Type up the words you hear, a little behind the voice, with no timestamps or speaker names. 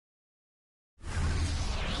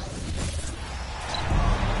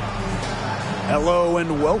Hello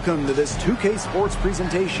and welcome to this 2K Sports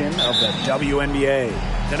presentation of the WNBA.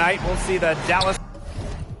 Tonight we'll see the Dallas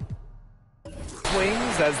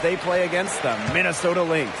Wings as they play against the Minnesota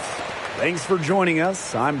Lynx. Thanks for joining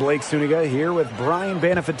us. I'm Blake Suniga here with Brian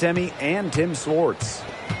Banafitemi and Tim Swartz.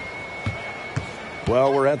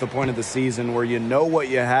 Well, we're at the point of the season where you know what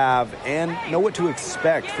you have and know what to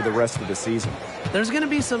expect for the rest of the season. There's going to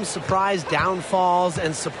be some surprise downfalls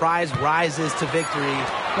and surprise rises to victory,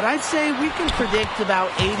 but I'd say we can predict about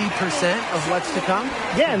 80% of what's to come.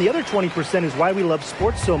 Yeah, and the other 20% is why we love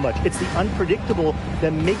sports so much. It's the unpredictable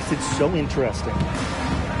that makes it so interesting.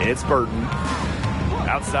 It's Burton.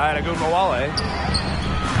 Outside, Agumbawale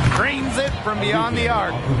drains it from beyond the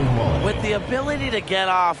arc. With the ability to get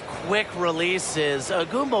off quick releases,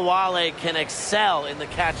 Agumbawale can excel in the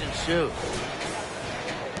catch and shoot.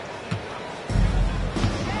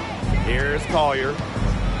 Here's Collier.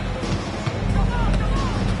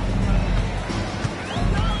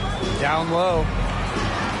 Down low.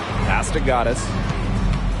 Pass to Goddess.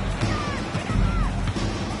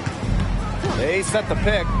 They set the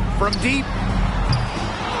pick from deep.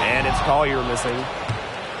 And it's Collier missing.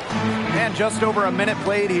 And just over a minute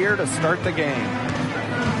played here to start the game.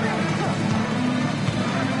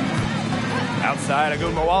 Outside,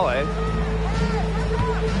 Agumbawale.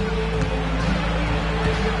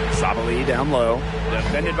 Sabali down low.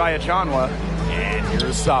 Defended by Achanwa. And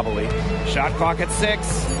here's Sabali. Shot clock at 6.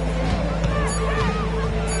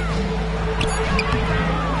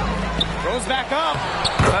 Goes back up.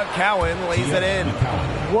 But Cowan lays it in.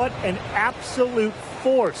 What an absolute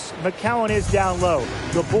force McCowan is down low.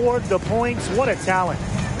 The board, the points, what a talent.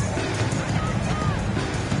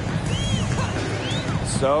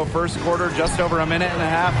 So first quarter just over a minute and a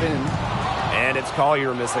half in. And it's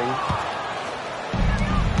Collier missing.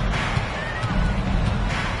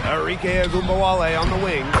 Arike Agumbawale on the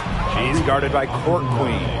wing. She's guarded by Court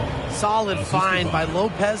Queen. Solid find by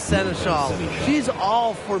Lopez Seneschal. She's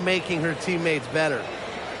all for making her teammates better.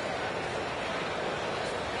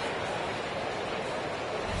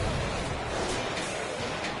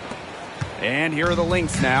 And here are the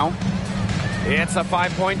Lynx now. It's a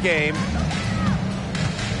 5-point game.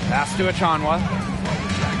 Pass to Achanwa.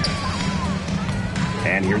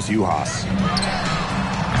 And here's Uhas.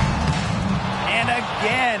 And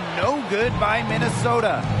again, no good by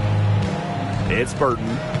Minnesota. It's Burton.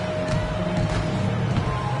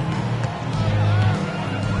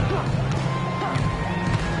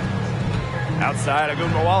 Outside,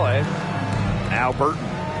 Agumbawale. Now Burton.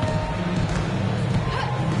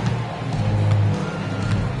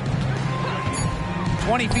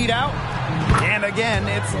 "20 feet out." And again,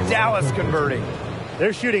 it's Dallas converting.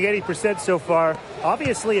 They're shooting 80% so far.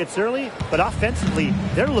 Obviously, it's early, but offensively,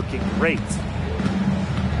 they're looking great.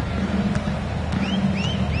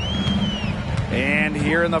 And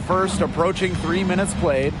here in the first, approaching 3 minutes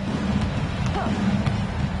played.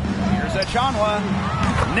 Here's Achanwa.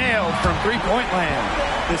 Nailed from three-point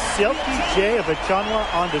land. The Silky J of Achanwa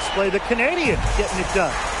on display. The Canadians getting it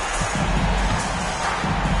done.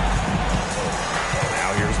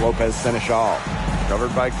 Now here's Lopez Seneschal.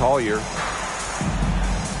 Covered by Collier.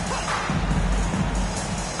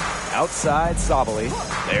 Outside, Sabali.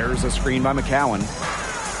 There's a screen by McCowan.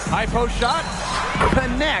 High post shot.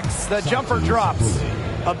 Connects. The jumper drops.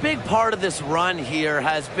 A big part of this run here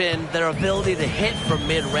has been their ability to hit from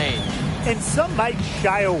mid-range. And some might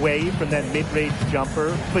shy away from that mid-range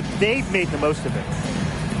jumper, but they've made the most of it.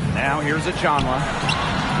 Now here's Achanwa.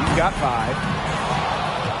 He's got 5.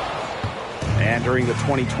 And during the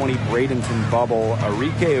 2020 Bradenton bubble,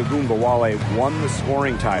 Arike Agumbawale won the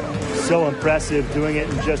scoring title. So impressive, doing it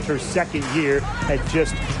in just her second year at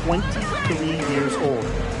just 23 years old.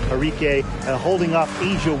 Arike holding off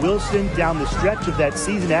Asia Wilson down the stretch of that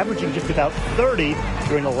season, averaging just about 30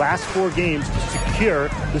 during the last 4 games to secure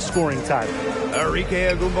the scoring title.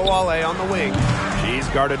 Arike Agumbawale on the wing. She's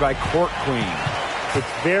guarded by Court Queen.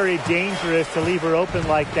 It's very dangerous to leave her open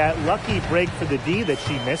like that. Lucky break for the D that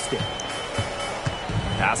she missed it.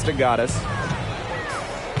 Pass to Goddess.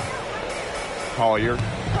 Collier.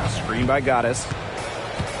 Screen by Goddess.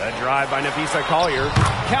 A drive by Napisa Collier.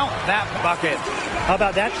 Count that bucket. How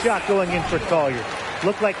about that shot going in for Collier?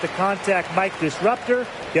 Looked like the contact might disrupt her.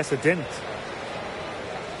 Guess it didn't.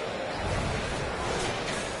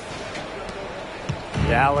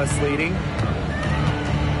 Dallas leading.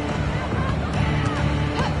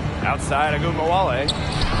 Outside, Agumbawale.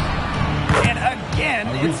 And again,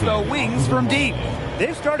 it's the Wings from deep.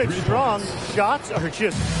 They've started strong. Shots are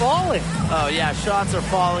just falling. Oh, yeah, shots are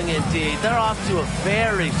falling indeed. They're off to a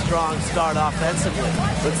very strong start offensively.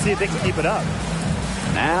 Let's see if they can keep it up.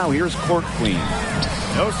 Now here's Court Queen.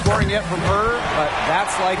 No scoring yet from her, but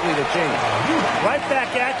that's likely to change. Right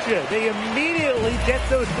back at you. They immediately get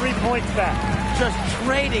those 3 points back. Just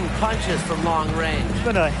trading punches from long range. It's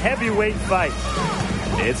been a heavyweight fight.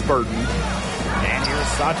 It's Burton. And here's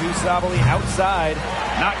Satu Sabali outside.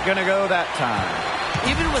 Not going to go that time.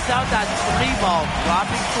 Even without that 3-ball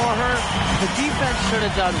dropping for her, the defense should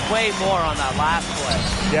have done way more on that last play.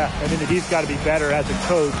 Yeah, I mean, he's got to be better as a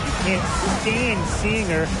coach. You can't stand seeing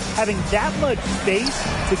her having that much space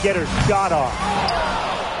to get her shot off.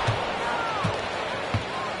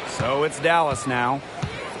 So it's Dallas now.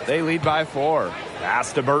 They lead by 4.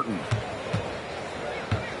 Pass to Burton.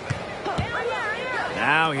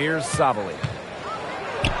 Now here's Sabali.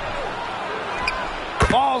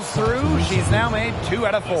 Falls through. She's now made 2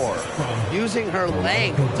 out of 4. Using her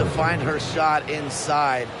length to find her shot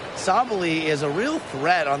inside. Sabali is a real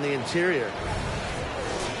threat on the interior.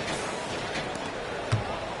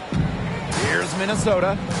 Here's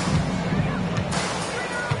Minnesota.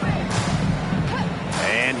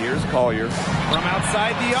 And here's Collier. From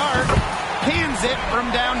outside the arc. Pins it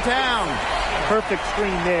from downtown. Perfect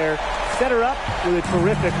screen there. Set her up with a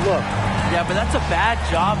terrific look. Yeah, but that's a bad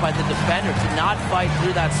job by the defender to not fight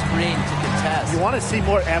through that screen to contest. You want to see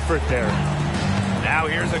more effort there. Now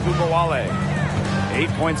here's Agubawale. 8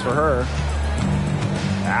 points for her.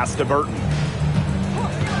 Pass to Burton.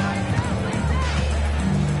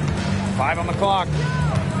 5 on the clock.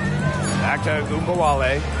 Back to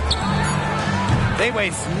Agubawale. They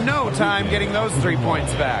waste no time getting those 3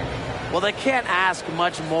 points back. Well, they can't ask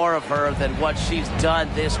much more of her than what she's done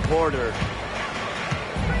this quarter.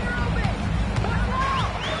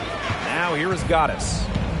 Now here is Goddess.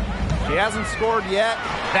 She hasn't scored yet.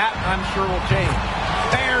 That, I'm sure, will change.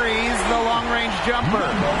 Buries the long-range jumper.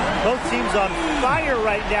 Both teams on fire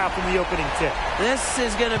right now from the opening tip. This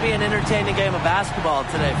is going to be an entertaining game of basketball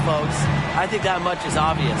today, folks. I think that much is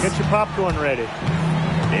obvious. Get your popcorn ready.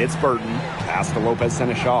 It's Burton. Pass to Lopez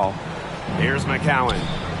Seneschal. Here's McCowan.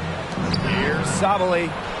 Here's Sabali.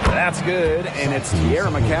 That's good, and it's Tierra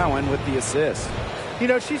McCowan with the assist. You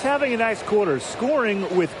know, she's having a nice quarter, scoring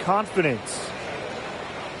with confidence.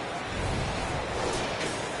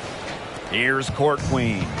 Here's Court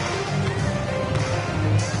Queen.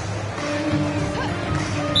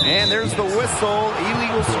 And there's the whistle,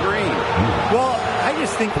 illegal screen. Well, I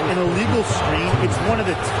just think an illegal screen, it's one of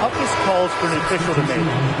the toughest calls for an official to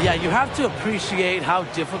make. Yeah, you have to appreciate how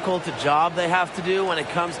difficult a job they have to do when it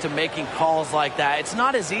comes to making calls like that. It's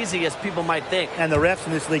not as easy as people might think. And the refs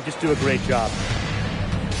in this league just do a great job.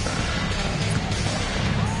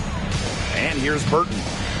 And here's Burton.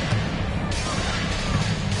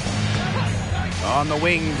 On the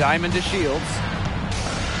wing, Diamond to Shields.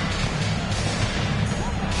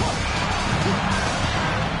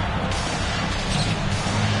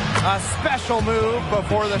 A special move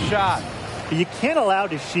before the shot. You can't allow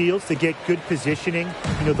the Shields to get good positioning,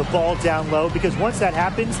 you know, the ball down low, because once that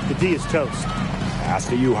happens, the D is toast. Pass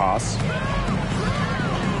to Uhas.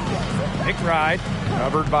 McBride,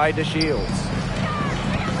 covered by DeShields.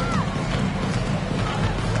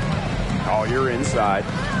 Collier inside.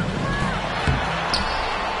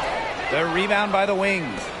 The rebound by the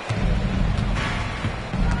wings.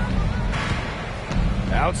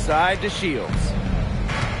 Outside to Shields.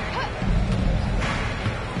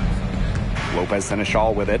 Lopez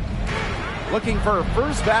Seneschal with it. Looking for a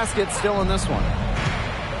first basket still in this one.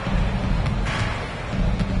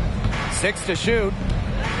 6 to shoot.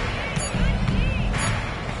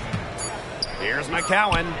 Here's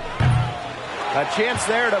McCowan. A chance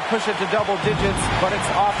there to push it to double digits, but it's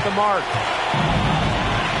off the mark.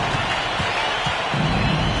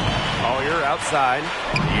 Collier outside.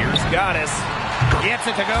 Here's Goddess. Gets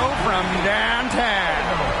it to go from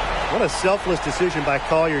downtown. What a selfless decision by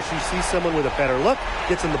Collier. She sees someone with a better look,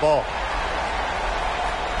 gets him the ball.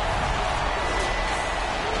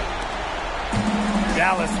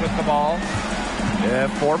 Dallas with the ball.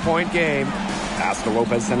 4-point game. Pass to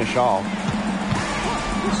Lopez Seneschal.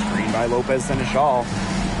 Screen by Lopez Seneschal.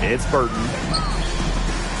 It's Burton.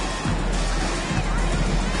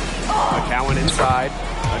 McCowan inside.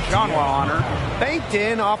 A Johnwa on her. Banked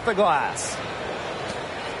in off the glass.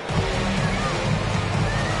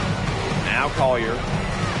 Now Collier.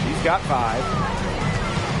 He's got 5.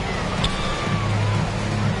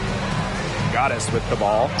 Goddess with the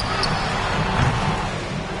ball.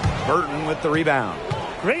 Burton with the rebound.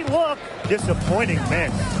 Great look. Disappointing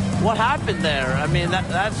miss. What happened there? I mean,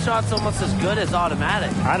 that shot's almost as good as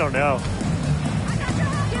automatic. I don't know.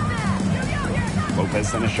 Lopez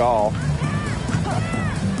Seneschal.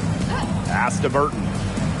 Pass to Burton.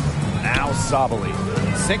 Now Sabali.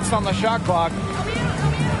 6 on the shot clock.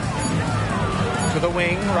 To the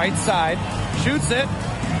wing, right side. Shoots it.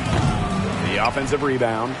 The offensive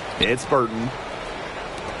rebound. It's Burton.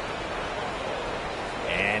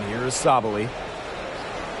 And here's Sabali.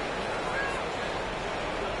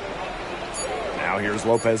 Now here's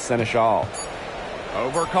Lopez Seneschal.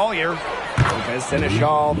 Over Collier. Lopez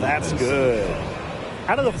Seneschal, that's good.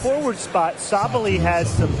 Out of the forward spot, Sabali has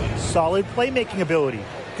some solid playmaking ability.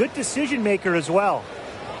 Good decision maker as well.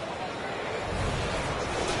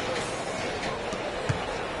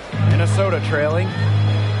 Minnesota trailing.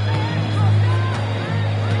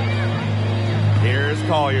 Here's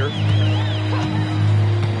Collier.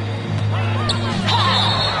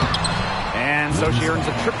 And so she earns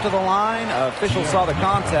a trip to the line. Official saw the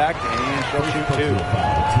contact, and she'll shoot two.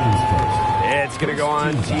 It's going to go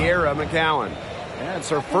on Tierra McCowan. And it's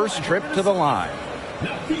her first trip to the line.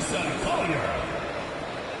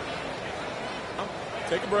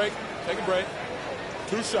 Take a break. Take a break.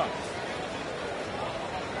 2 shots.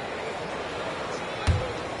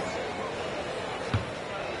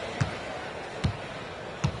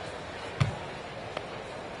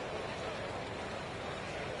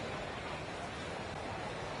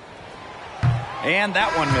 And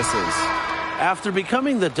that one misses. After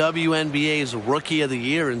becoming the WNBA's Rookie of the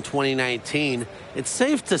Year in 2019, it's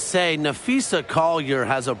safe to say Napheesa Collier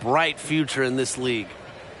has a bright future in this league.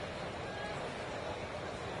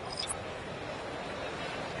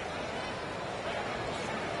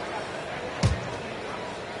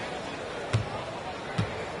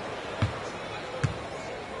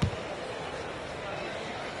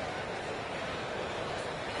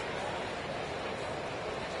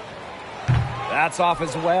 That's off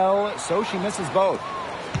as well, so she misses both.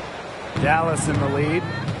 Dallas in the lead.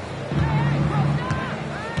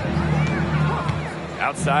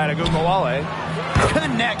 Outside, Agumbawale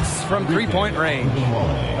connects from three-point range.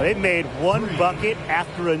 They've made one bucket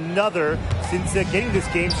after another since getting this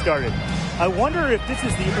game started. I wonder if this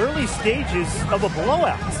is the early stages of a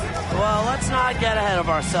blowout. Well, let's not get ahead of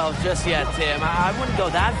ourselves just yet, Tim. I wouldn't go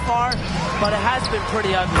that far, but it has been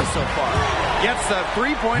pretty ugly so far. Gets a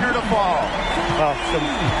three-pointer to fall. Well, some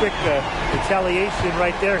quick retaliation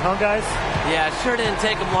right there, huh, guys? Yeah, it sure didn't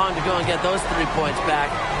take them long to go and get those 3 points back.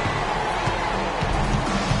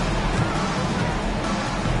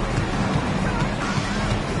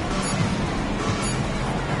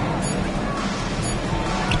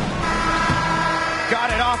 Got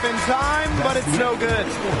it off in time, but it's no good.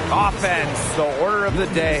 Offense, the order of the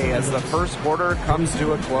day as the first quarter comes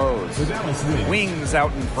to a close. Wings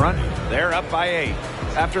out in front. They're up by 8.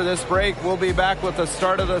 After this break, we'll be back with the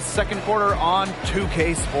start of the second quarter on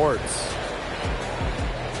 2K Sports.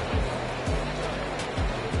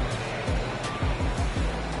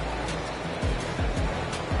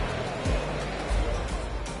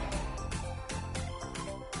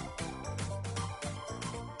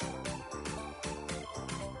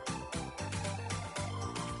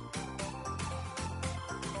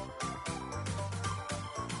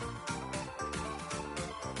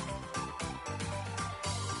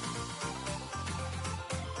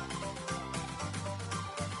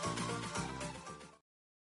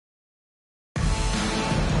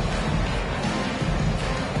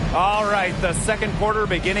 All right, the second quarter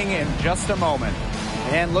beginning in just a moment.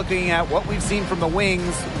 And looking at what we've seen from the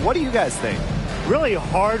Wings, what do you guys think? Really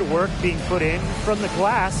hard work being put in from the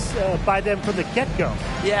glass by them from the get-go.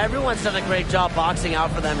 Yeah, everyone's done a great job boxing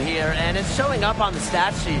out for them here, and it's showing up on the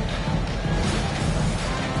stat sheet.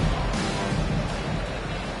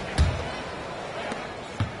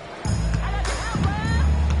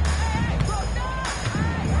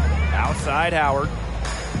 Outside Howard.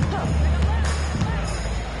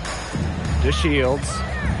 To Shields.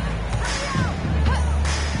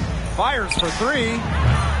 Fires for 3.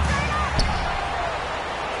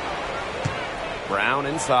 Brown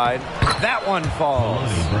inside. That one falls.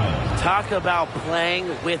 Talk about playing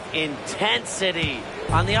with intensity.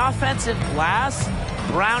 On the offensive glass,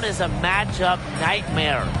 Brown is a matchup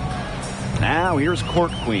nightmare. Now here's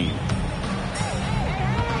Court Queen.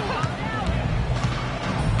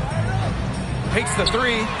 Takes the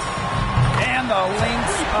 3. And the Lynx,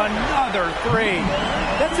 another 3.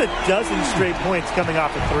 That's a dozen straight points coming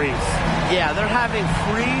off of threes. Yeah, they're having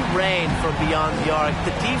free reign from beyond the arc.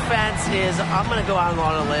 The defense is, I'm going to go out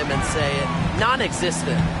on a limb and say it,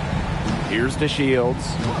 non-existent. Here's to Shields.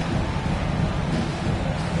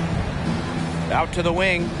 Out to the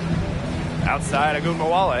wing. Outside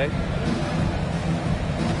Agumbawale.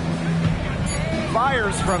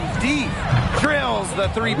 Fires from deep. Drills the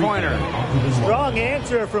three-pointer. Strong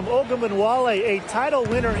answer from Ogunbowale, a title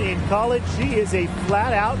winner in college. She is a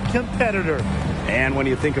flat-out competitor. And when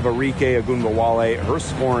you think of Arike Ogunbowale, her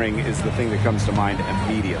scoring is the thing that comes to mind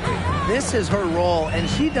immediately. This is her role, and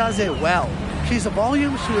she does it well. She's a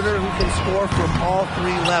volume shooter who can score from all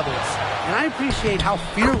three levels. And I appreciate how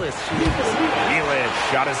fearless she is.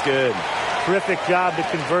 Elish, shot is good. Terrific job to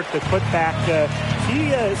convert the putback.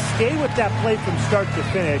 She stayed with that play from start to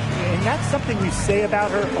finish, and that's something we say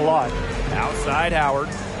about her a lot. Outside Howard.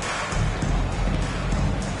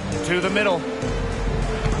 To the middle.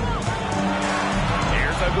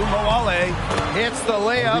 Here's Ogunbowale. Hits the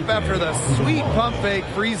layup after the sweet pump fake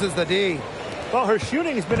freezes the D. Well, her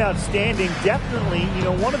shooting has been outstanding. Definitely,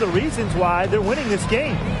 one of the reasons why they're winning this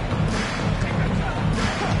game.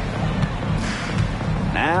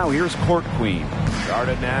 Now here's Court Queen.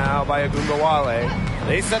 Guarded now by Ogunbowale.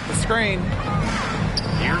 They set the screen.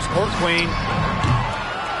 Here's Court Queen.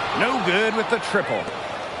 No good with the triple.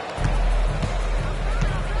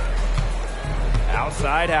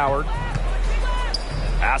 Outside Howard.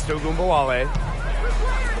 Past Ogunbowale.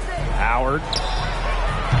 Howard.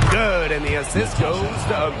 Good, and the assist goes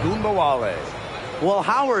to Ogunbowale. Well,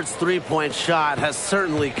 Howard's three-point shot has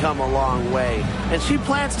certainly come a long way, and she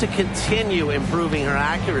plans to continue improving her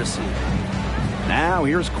accuracy. Now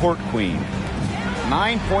here's Court Queen.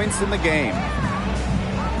 9 points in the game.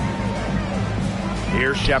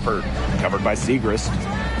 Here's Shepard, covered by Segrist.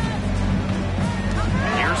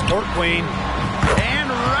 Here's Court Queen. And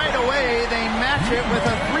right away, they match it with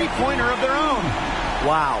a three-pointer of their own.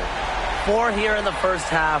 Wow. 4 here in the first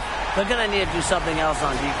half. They're going to need to do something else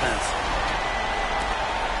on defense.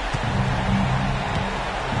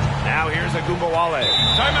 Now here's Ogunbowale.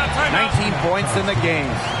 Timeout. 19 points in the game.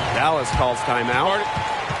 Dallas calls timeout.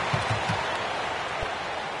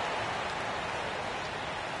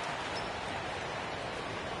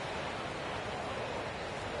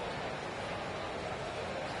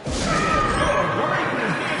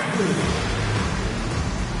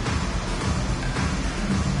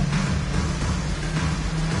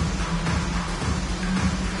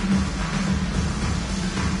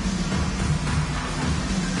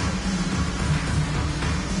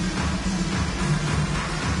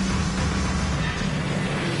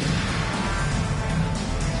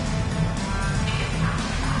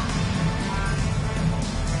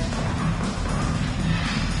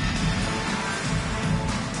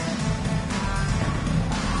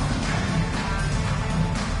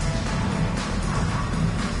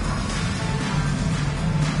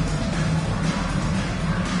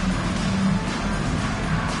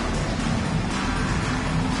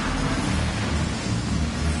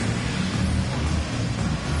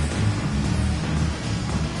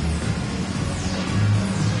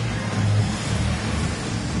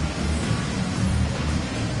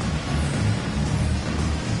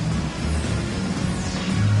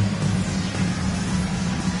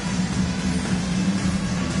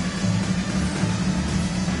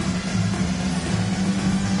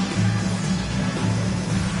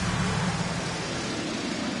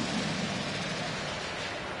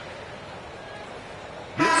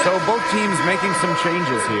 So both teams making some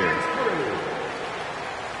changes here.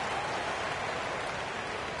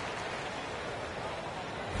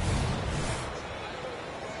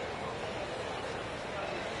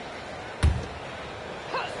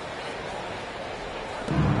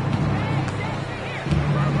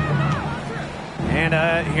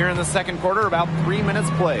 And here in the second quarter, about 3 minutes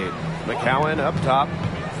played. McCowan up top.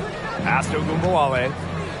 Past Ogunbowale.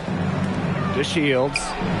 To Shields.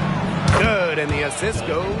 Good, and the assist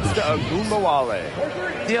goes to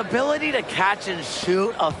Ogunbowale. The ability to catch and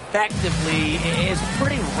shoot effectively is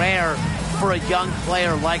pretty rare for a young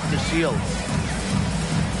player like the Shields.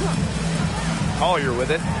 Collier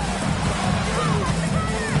with it.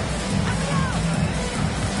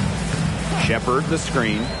 Shepard the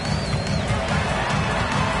screen.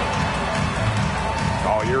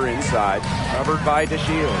 Collier inside, covered by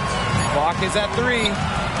DeShields. Clock is at 3.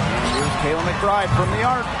 And here's Kayla McBride from the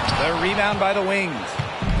arc. The rebound by the Wings.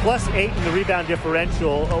 +8 in the rebound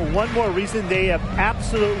differential. One more reason they have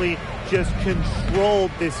absolutely just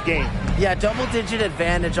controlled this game. Yeah, double-digit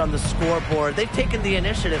advantage on the scoreboard. They've taken the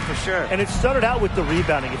initiative for sure. And it started out with the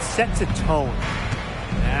rebounding. It sets a tone.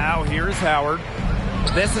 Now here's Howard.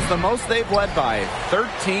 This is the most they've led by,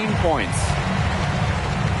 13 points.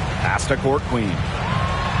 Pass to Court Queen.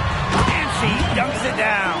 And she dunks it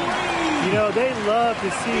down. You know, they love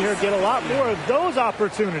to see her get a lot more of those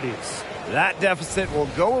opportunities. That deficit will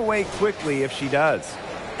go away quickly if she does.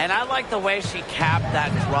 And I like the way she capped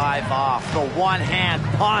that drive off. The one-hand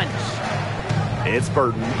punch. It's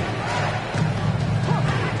Burton.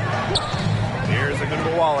 Here's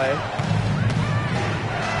Ogunbowale.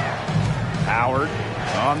 Howard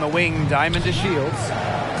On the wing, Diamond to Shields.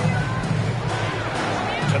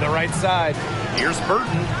 To the right side. Here's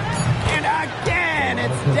Burton. And again,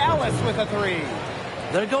 it's Dallas with a three.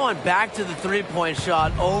 They're going back to the three-point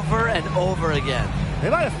shot over and over again. They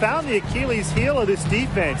might have found the Achilles heel of this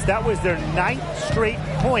defense. That was their 9th straight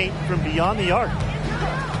point from beyond the arc.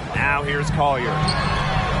 Now here's Collier.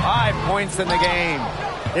 5 points in the game.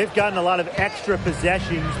 They've gotten a lot of extra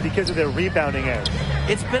possessions because of their rebounding error.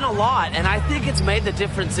 It's been a lot, and I think it's made the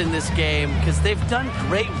difference in this game because they've done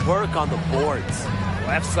great work on the boards.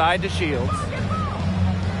 Left side to Shields.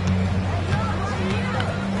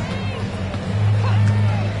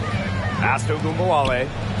 Pass to Ogunbowale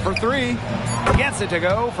for three. Gets it to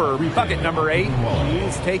go for bucket number 8.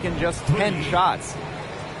 He's taken just 10 shots.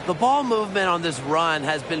 The ball movement on this run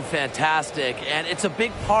has been fantastic, and it's a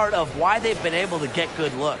big part of why they've been able to get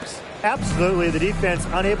good looks. Absolutely. The defense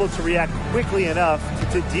unable to react quickly enough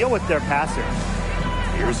to deal with their passer.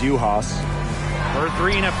 Here's Uhas. For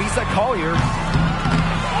three, Nafisa Collier.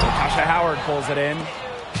 Natasha Howard pulls it in.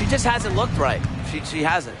 She just hasn't looked right. She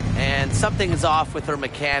hasn't. And something is off with her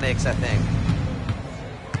mechanics, I think.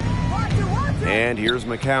 And here's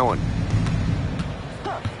McCowan.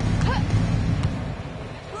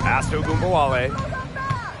 Pass to Ogunbowale.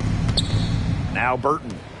 Now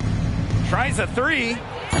Burton. Tries a three.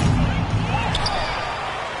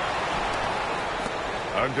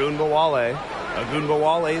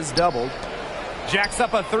 Ogunbowale is doubled. Jacks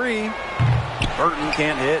up a three. Burton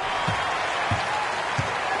can't hit.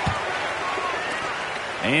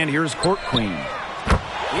 And here's Court Queen.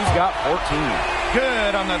 He's got 14.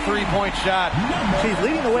 Good on the three-point shot. She's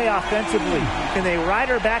leading the way offensively. Can they ride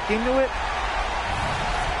her back into it?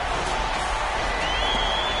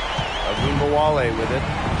 Ogunbowale with it.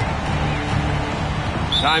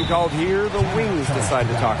 Time called here. The Wings decide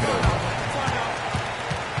to talk it over.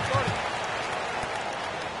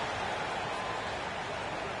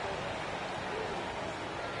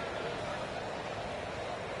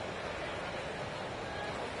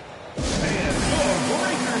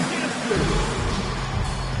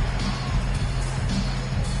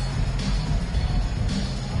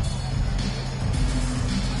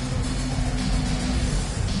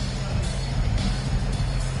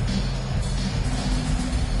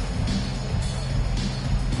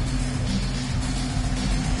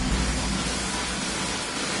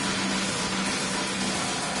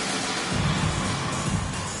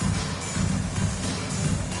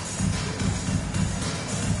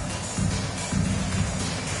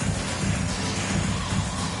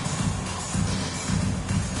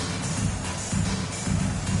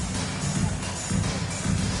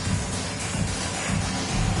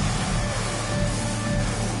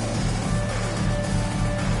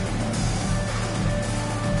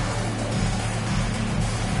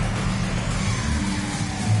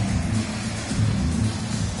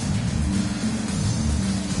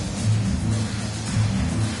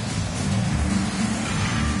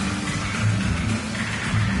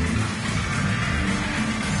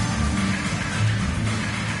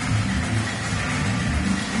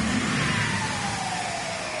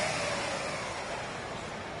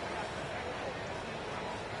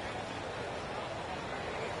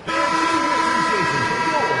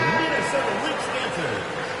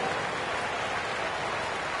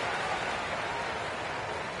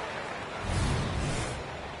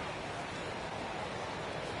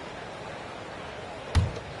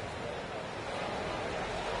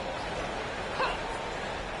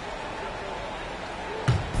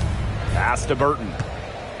 Pass to Burton.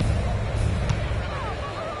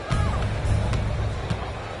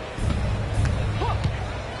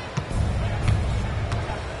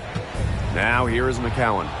 Now here is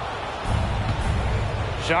McCowan.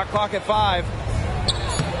 Shot clock at 5.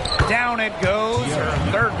 Down it goes. Her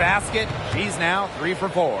third basket. She's now 3 for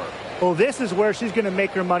 4. Well, this is where she's going to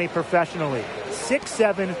make her money professionally.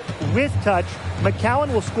 6'7", with touch.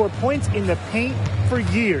 McCowan will score points in the paint for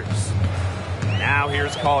years. Now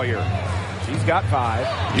here's Collier. She's got 5.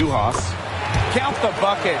 Uhas. Count the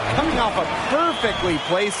bucket. Coming off a perfectly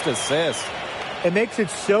placed assist. It makes it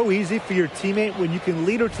so easy for your teammate when you can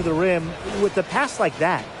lead her to the rim with a pass like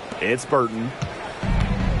that. It's Burton.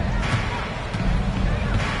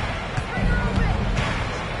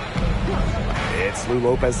 It's Lou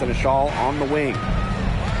Lopez and a shawl on the wing.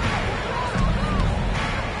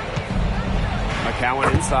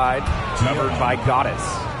 McCowan inside, covered by Goddess.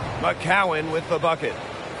 McCowan with the bucket.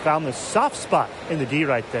 Found the soft spot in the D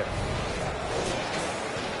right there.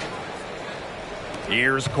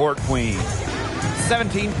 Here's Court Queen.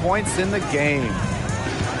 17 points in the game.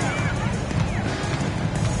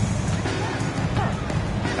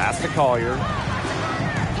 Pass to Collier.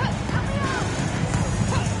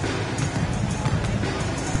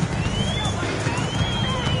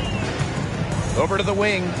 Over to the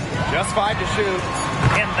wing. Just 5 to shoot.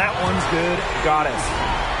 And that one's good. Goddess.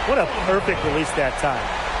 What a perfect release that time.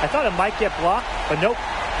 I thought it might get blocked, but nope.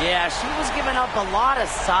 Yeah, she was giving up a lot of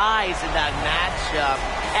size in that matchup.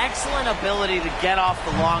 Excellent ability to get off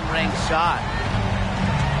the long-range shot.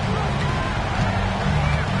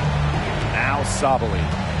 Now Sabali.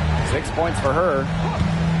 6 points for her.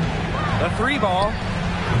 The 3 ball.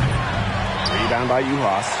 Rebound by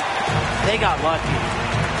Uhas. They got lucky.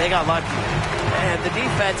 And the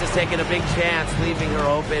defense has taken a big chance leaving her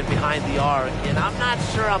open behind the arc. And I'm not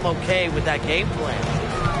sure I'm okay with that game plan.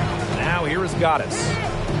 Now here is Goddess.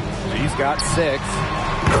 She's got 6.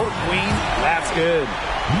 Court Queen, that's good.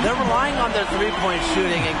 They're relying on their three-point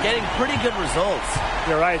shooting and getting pretty good results.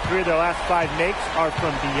 You're right. 3 of their last 5 makes are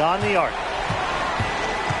from beyond the arc.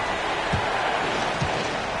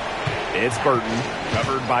 It's Burton,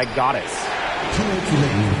 covered by Goddess.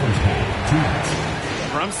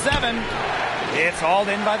 From 7, it's hauled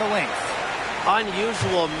in by the Lynx.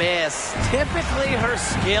 Unusual miss. Typically, her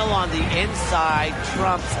skill on the inside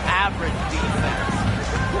trumps average defense.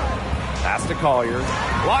 Pass to Collier.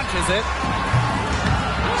 Launches it.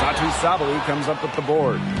 Satu Sabali comes up with the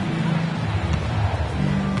board.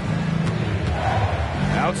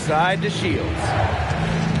 Outside to Shields.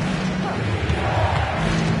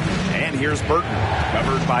 And here's Burton,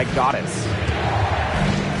 covered by Goddess.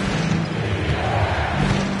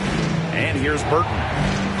 And here's Burton.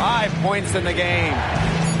 5 points in the game.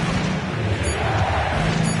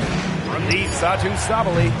 From deep, Satu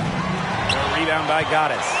Sabali. A rebound by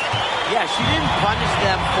Goddess. Yeah, she didn't punish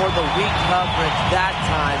them for the weak coverage that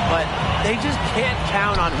time, but they just can't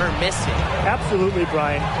count on her missing. Absolutely,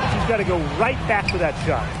 Brian. She's got to go right back to that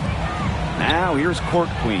shot. Now here's Court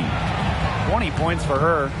Queen. 20 points for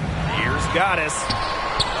her. Here's Goddess.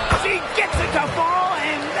 She gets it to fall,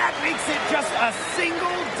 and that makes it just a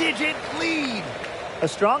single-digit lead. A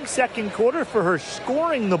strong second quarter for her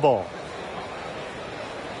scoring the ball.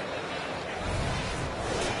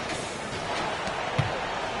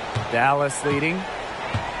 Dallas leading.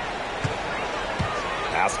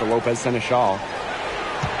 Pass to Lopez Seneschal.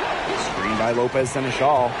 Screen by Lopez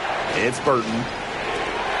Seneschal. It's Burton.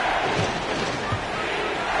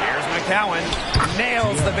 Here's McCowan.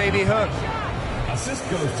 Nails the baby hook. Assist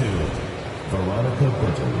goes to Veronica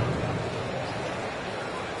Burton.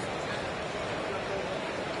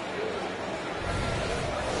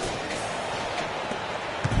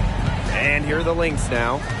 And here are the Lynx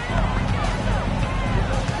now.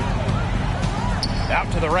 Out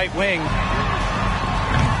to the right wing.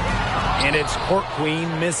 And it's Court Queen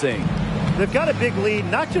missing. They've got a big lead,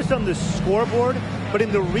 not just on the scoreboard, but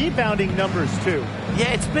in the rebounding numbers, too.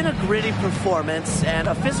 Yeah, it's been a gritty performance and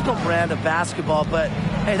a physical brand of basketball, but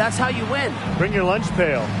hey, that's how you win. Bring your lunch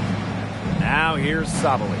pail. Now here's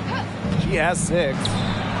Sabali. She has 6.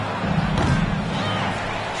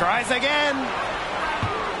 Tries again.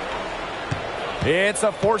 It's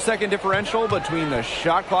a 4-second differential between the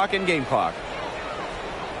shot clock and game clock.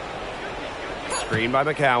 Screen by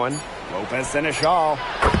McCowan. Lopez Seneschal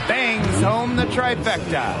bangs home the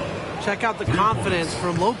trifecta. Check out the confidence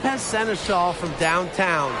from Lopez Seneschal from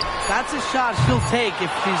downtown. That's a shot she'll take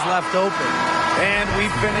if she's left open. And we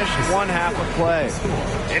finished one half of play.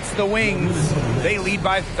 It's the Wings. They lead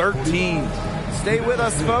by 13. Stay with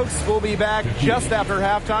us, folks. We'll be back just after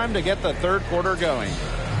halftime to get the third quarter going.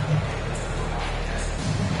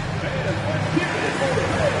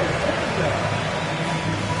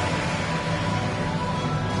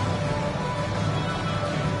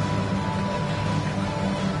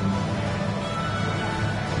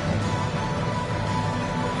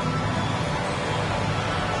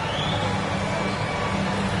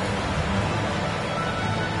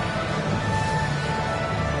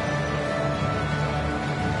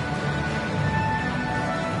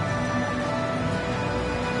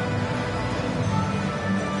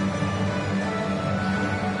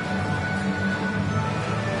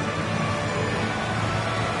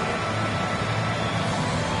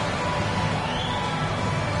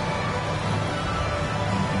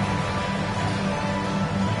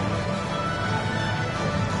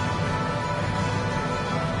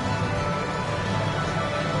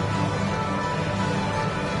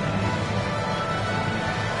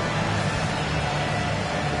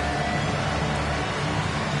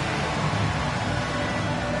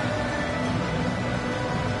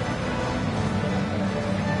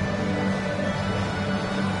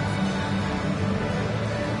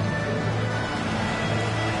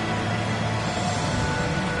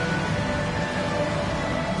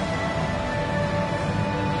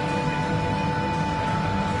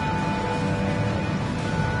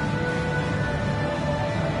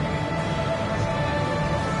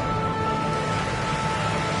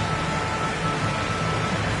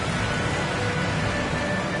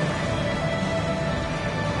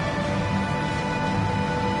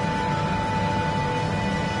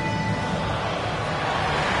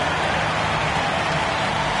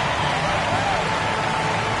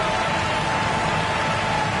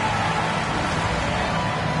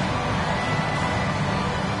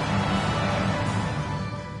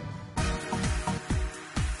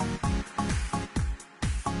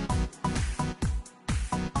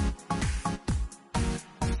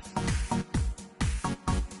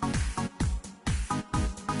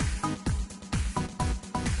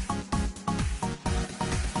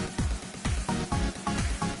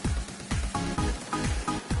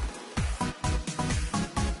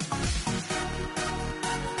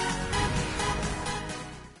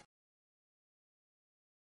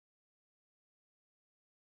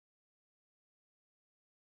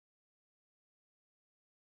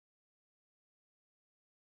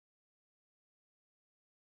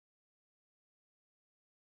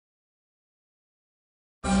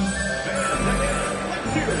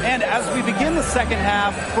 And as we begin the second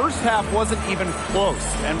half, first half wasn't even close.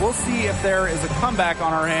 And we'll see if there is a comeback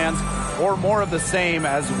on our hands or more of the same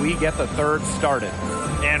as we get the third started.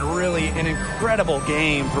 And really an incredible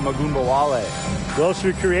game from Ogunbowale. Well,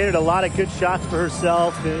 she created a lot of good shots for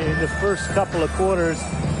herself in the first couple of quarters,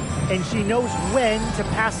 and she knows when to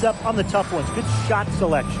pass up on the tough ones. Good shot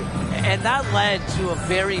selection. And that led to a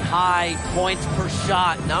very high points per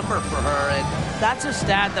shot number for her, and that's a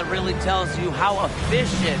stat that really tells you how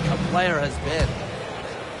efficient a player has been.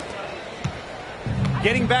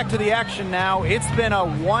 Getting back to the action now, it's been a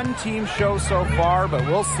one-team show so far, but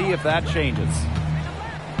we'll see if that changes.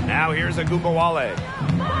 Now here's Ogunbowale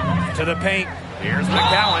to the paint. Here's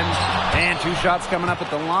McCowan, and 2 shots coming up at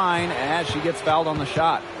the line as she gets fouled on the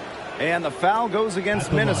shot. And the foul goes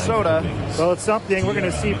against Minnesota. Well, it's something we're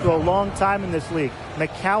going to see for a long time in this league.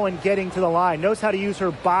 McCowan getting to the line, knows how to use her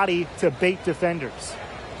body to bait defenders.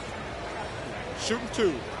 Shooting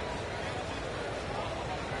 2.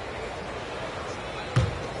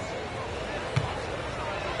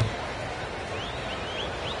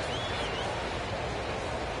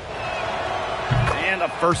 And the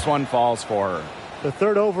first one falls for her. The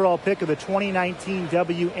third overall pick of the 2019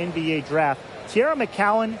 WNBA draft. Tiara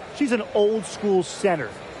McCowan, she's an old school center.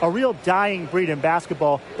 A real dying breed in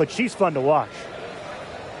basketball, but she's fun to watch.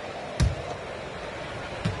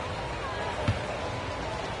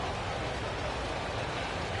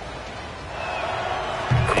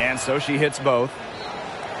 And so she hits both.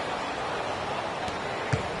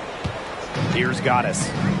 Here's Goddess.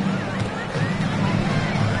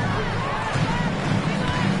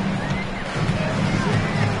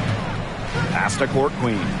 Pass to Court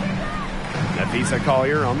Queen. Nafisa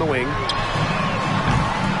Collier on the wing.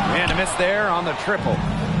 And a miss there on the triple.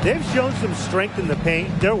 They've shown some strength in the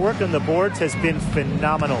paint. Their work on the boards has been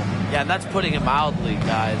phenomenal. Yeah, and that's putting it mildly,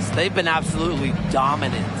 guys. They've been absolutely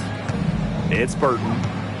dominant. It's Burton.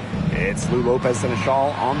 It's Lou Lopez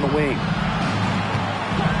Seneschal on the wing.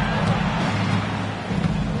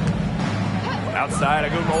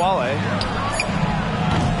 Outside Ogunbowale.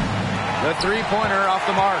 The three-pointer off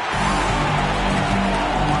the mark.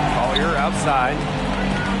 Collier outside.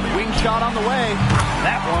 Wing shot on the way.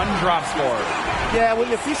 That one drops for her. Yeah, with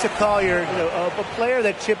Nafisa Collier, a player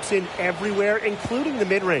that chips in everywhere, including the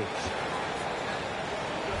mid-range.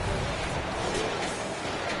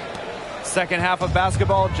 Second half of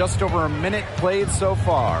basketball, just over a minute played so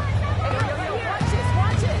far.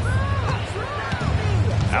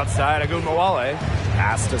 Outside Ogunbowale.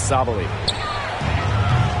 Pass to Sabali.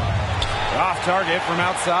 Off target from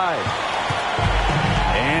outside.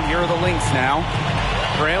 And here are the Lynx now.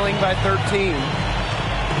 Trailing by 13.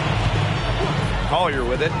 Collier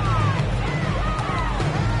with it.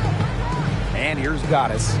 And here's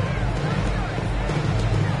Goddess.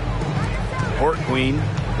 Court Queen.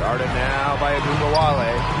 Guarded now by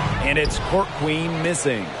Ogunbowale. And it's Court Queen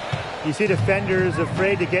missing. You see defenders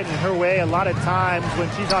afraid to get in her way a lot of times when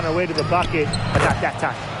she's on her way to the bucket, but not that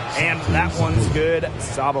time. And that one's good.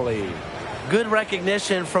 Sabali. Good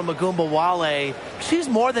recognition from Ogunbowale. She's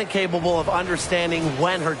more than capable of understanding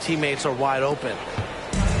when her teammates are wide open.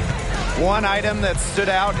 One item that stood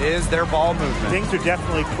out is their ball movement. Things are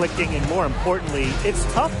definitely clicking, and more importantly, it's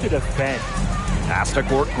tough to defend. Pass to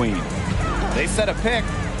Court Queen. They set a pick.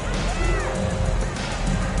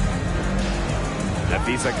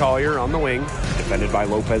 Nafisa Collier on the wing, defended by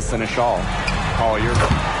Lopez Seneschal. Collier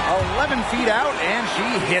 11 feet out, and she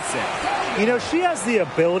hits it. You know, she has the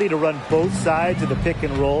ability to run both sides of the pick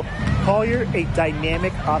and roll. Collier, a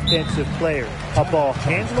dynamic offensive player, a ball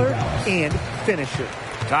handler and finisher.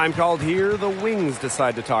 Time called here. The Wings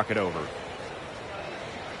decide to talk it over.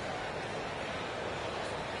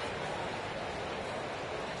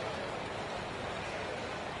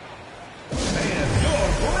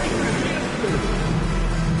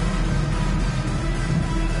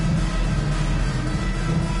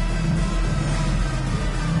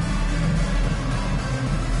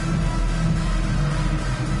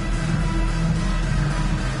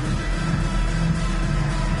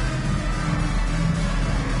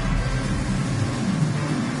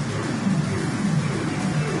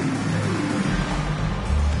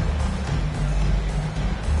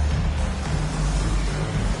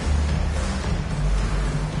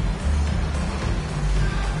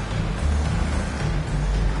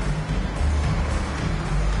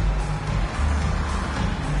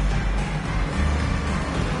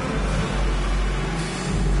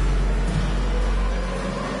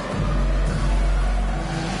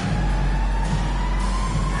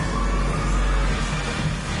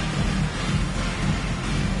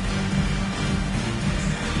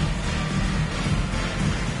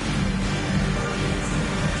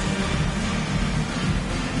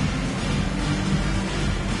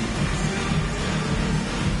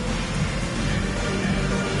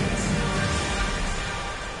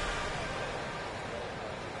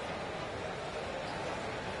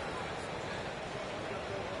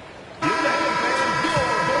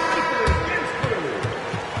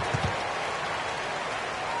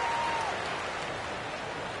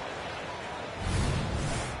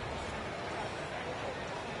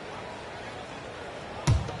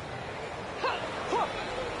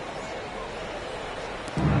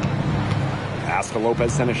 to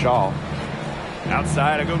Lopez Seneschal.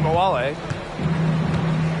 Outside Agunbowale.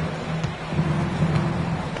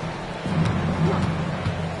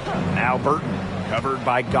 Now Burton, covered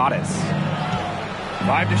by Goddess.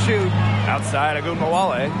 5 to shoot. Outside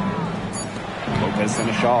Agunbowale. Lopez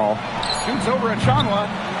Seneschal shoots over Achanwa.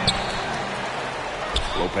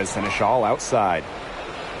 Lopez Seneschal outside.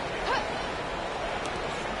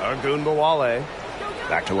 Agunbowale.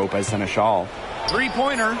 Back to Lopez Seneschal.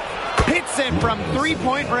 Three-pointer. Hits it from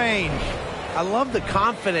three-point range. I love the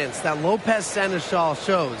confidence that Lopez Seneschal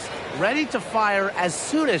shows. Ready to fire as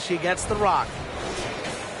soon as she gets the rock.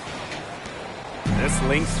 This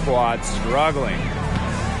Lynx squad struggling.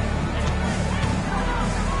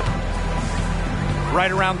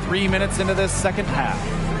 Right around 3 minutes into this second half.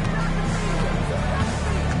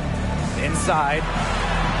 Inside.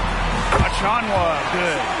 Achanwa,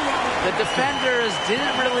 good. The defenders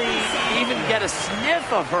didn't really even get a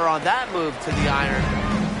sniff of her on that move to the iron.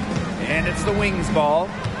 And it's the Wings ball.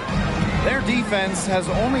 Their defense has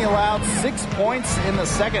only allowed 6 points in the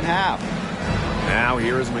second half. Now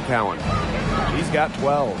here is McCowan. He's got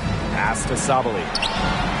 12. Pass to Sabali.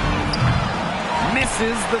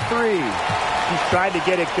 Misses the three. She's tried to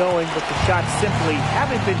get it going, but the shots simply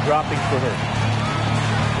haven't been dropping for her.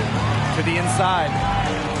 To the inside.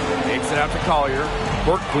 Takes it out to Collier.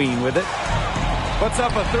 Court Queen with it. Puts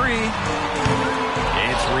up a three.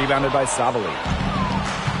 It's rebounded by Sabali.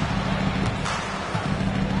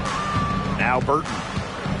 Now Burton.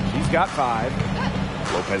 She's got 5.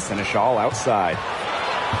 Lopez Seneschal outside.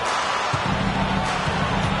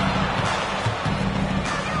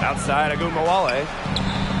 Outside Agunbowale.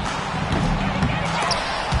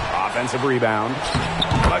 Offensive rebound.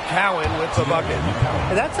 McCowan with the bucket.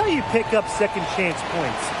 And that's how you pick up second chance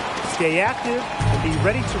points. Stay active and be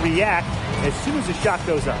ready to react as soon as the shot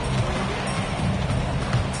goes up.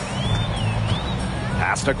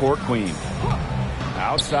 Pass to Court Queen.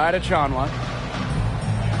 Outside Achanwa.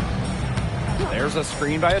 There's a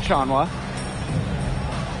screen by Achanwa.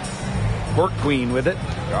 Court Queen with it.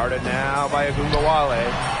 Guarded now by Agunbowale.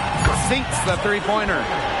 Sinks the three-pointer.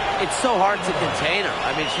 It's so hard to contain her.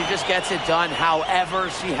 I mean, she just gets it done however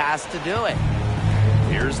she has to do it.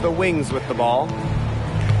 Here's the Wings with the ball.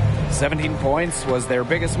 17 points was their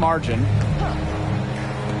biggest margin.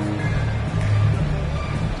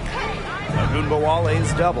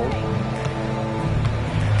 Agunbowale's doubled.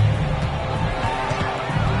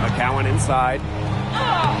 McCowan inside.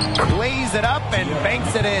 Lays it up and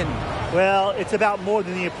banks it in. Well, it's about more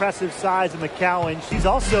than the impressive size of McCowan. She's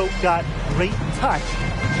also got great touch.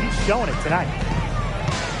 She's showing it tonight.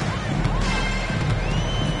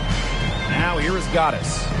 Now here is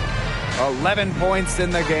Goddess. 11 points in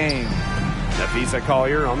the game. Nafisa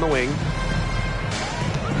Collier on the wing.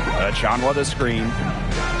 Achanwa the screen.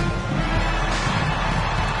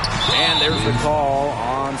 And there's the call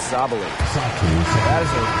on Sabali. That is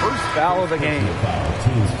her first foul of the game.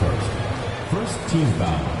 Teams first. First team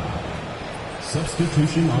foul.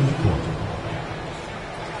 Substitution on the court.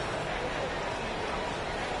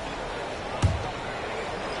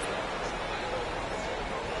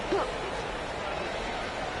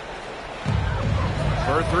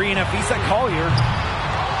 For three, Nafisa Collier.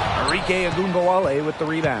 Arike Agunbowale with the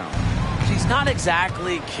rebound. She's not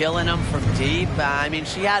exactly killing them from deep. I mean,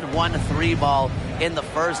 she had 1 3 ball in the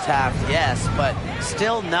first half, yes, but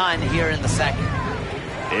still none here in the second.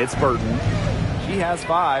 It's Burton. She has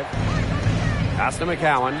 5. Pass to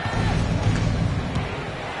McCowan.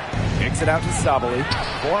 Kicks it out to Sabali.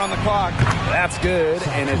 4 on the clock. That's good,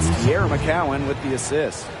 and it's Tierra McCowan with the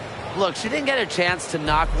assist. Look, she didn't get a chance to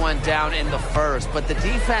knock one down in the first, but the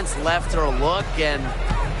defense left her a look, and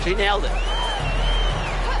she nailed it.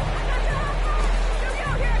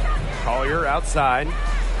 Collier outside.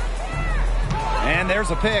 And there's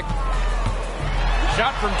a pick.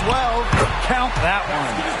 Shot from 12. Count that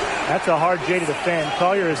one. That's a hard J to defend.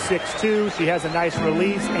 Collier is 6'2". She has a nice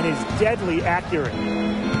release and is deadly accurate.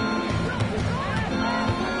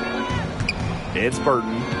 It's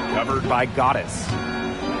Burton, covered by Goddess.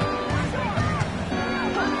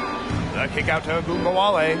 The kick out to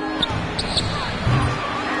Agunbowale.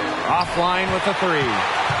 Offline with the three.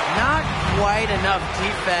 Not quite enough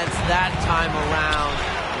defense that time around.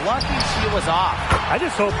 Lucky she was off. I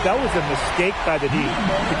just hope that was a mistake by the D,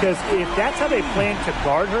 because if that's how they plan to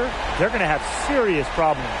guard her, they're going to have serious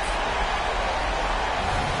problems.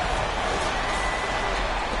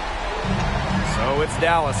 So it's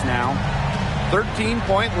Dallas now.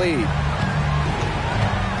 13-point lead.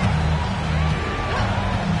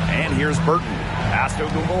 And here's Burton. Pass to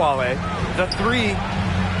Agunbowale. The three.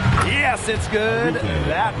 Yes, it's good.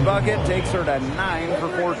 That bucket takes her to 9 for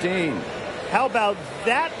 14. How about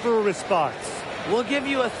that for a response? We'll give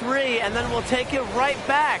you a 3, and then we'll take it right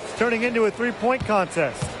back. It's turning into a three-point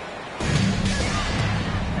contest.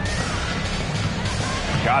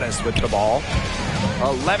 Goddess with the ball.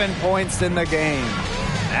 11 points in the game.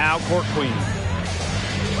 Now court queen.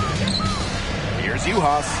 Here's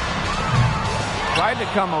Uhas. Tried to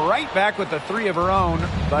come right back with the 3 of her own,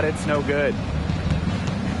 but it's no good.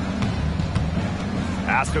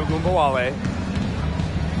 Pass to Ogunbowale.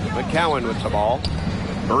 McCowan with the ball.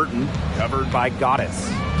 Burton covered by Goddess.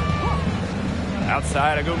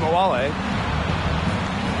 Outside Ogunbowale.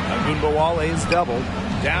 Ogunbowale is doubled.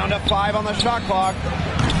 Down to 5 on the shot clock.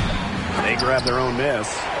 They grab their own miss.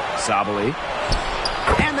 Sabali.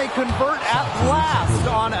 And they convert at last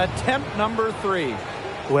on attempt number 3.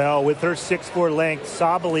 Well, with her 6'4" length,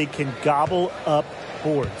 Sabali can gobble up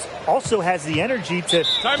boards. Also has the energy to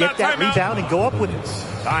get that rebound and go up with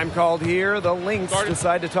it. Time called here. The Lynx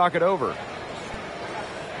decide to talk it over.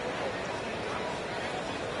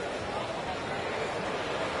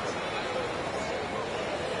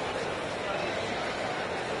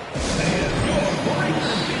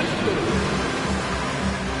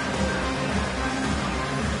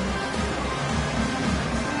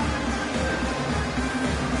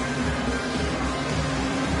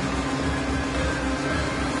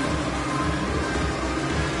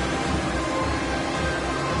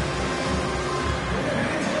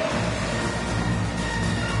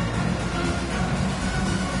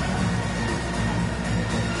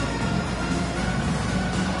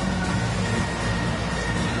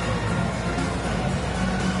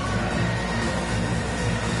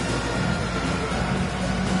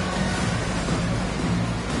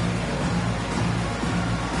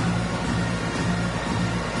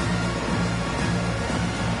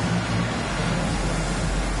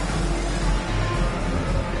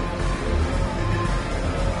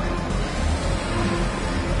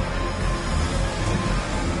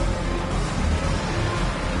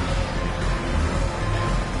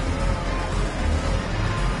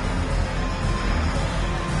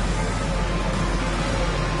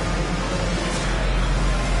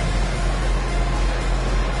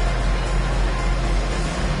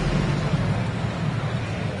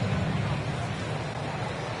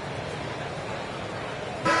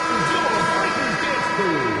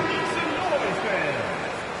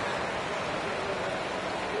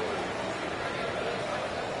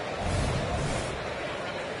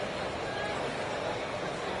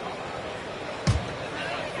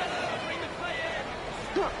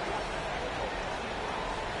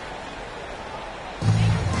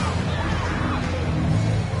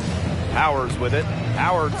 Powers with it.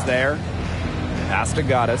 Howard's there. Pass to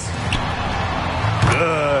Goddess.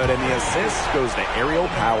 Good, and the assist goes to Aerial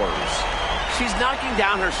Powers. She's knocking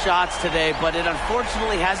down her shots today, but it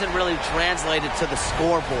unfortunately hasn't really translated to the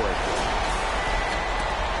scoreboard.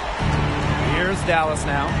 Here's Dallas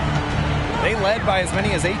now. They led by as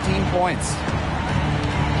many as 18 points.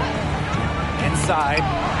 Inside,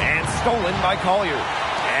 and stolen by Collier.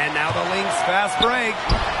 And now the Lynx fast break.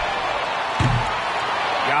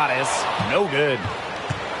 Goddess, no good.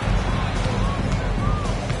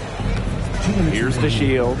 Here's the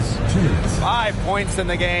Shields. 5 points in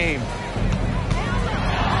the game.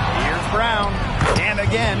 Here's Brown. And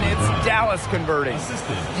again, it's Dallas converting.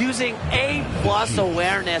 Using A+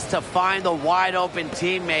 awareness to find the wide open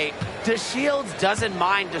teammate, DeShields doesn't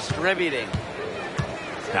mind distributing.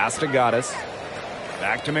 Pass to Goddess.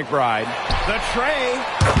 Back to McBride. The tray.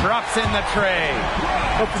 Drops in the tray.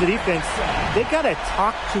 But for the defense, they got to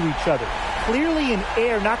talk to each other. Clearly in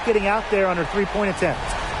air, not getting out there on her three-point attempt.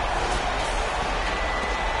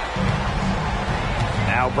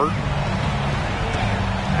 Now Burton.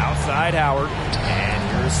 Outside Howard.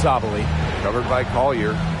 And here's Sabali. Covered by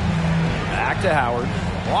Collier. Back to Howard.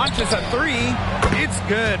 Launches a 3. It's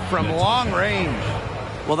good from long range.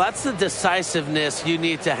 Well, that's the decisiveness you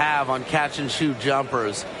need to have on catch-and-shoot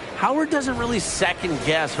jumpers. Howard doesn't really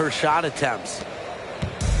second-guess her shot attempts.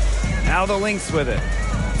 Now the Lynx with it.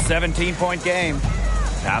 17-point game.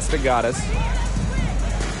 Pass to Goddess.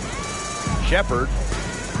 Shepard.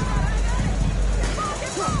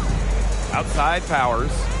 Outside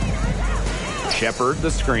Powers. Shepard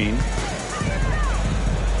the screen.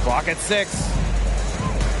 Clock at 6.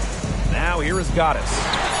 Now here is Goddess.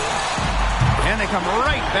 And they come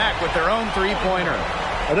right back with their own three-pointer.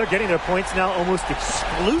 Oh, they're getting their points now almost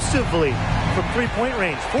exclusively from three-point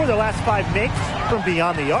range. 4 of their last 5 makes from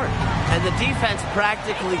beyond the arc. And the defense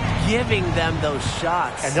practically giving them those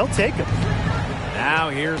shots. And they'll take them. Now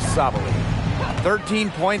here's Sabali.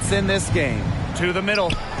 13 points in this game. To the middle.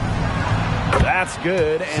 That's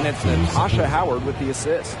good, and it's Natasha Howard with the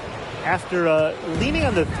assist. After leaning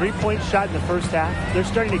on the three-point shot in the first half, they're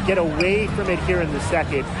starting to get away from it here in the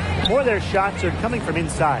second. More of their shots are coming from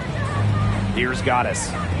inside. Here's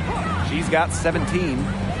Goddess. She's got 17.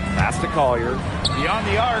 Pass to Collier. Beyond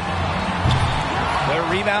the arc. The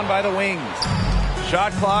rebound by the Wings.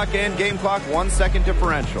 Shot clock and game clock 1 second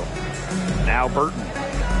differential. Now Burton.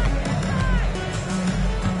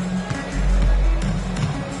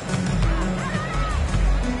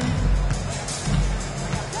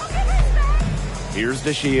 Here's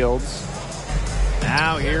DeShields.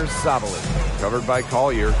 Now here's Sabalit. Covered by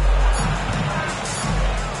Collier.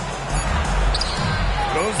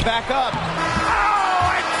 Goes back up.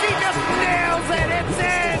 Oh, and she just nails it. It's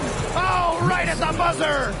in. Oh, right at the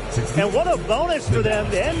buzzer. And what a bonus for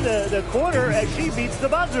them to end the quarter as she beats the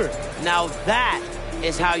buzzer. Now that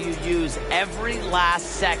is how you use every last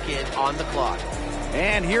second on the clock.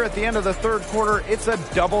 And here at the end of the third quarter, it's a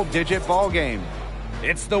double-digit ball game.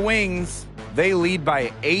 It's the Wings. They lead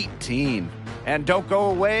by 18. And don't go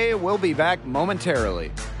away. We'll be back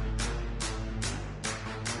momentarily.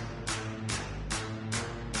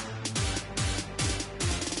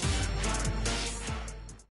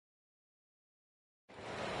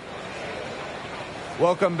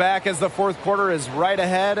 Welcome back as the fourth quarter is right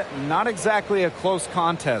ahead. Not exactly a close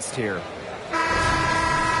contest here.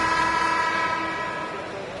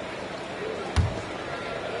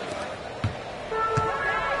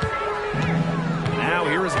 Now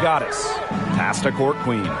here is Goddess. Pass to Court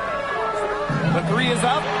Queen. The three is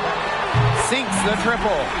up. Sinks the triple.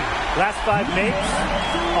 Last 5 makes,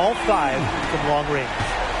 all 5 from long range.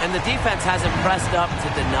 And the defense hasn't pressed up to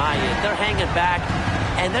deny it. They're hanging back,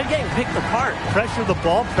 and they're getting picked apart. Pressure the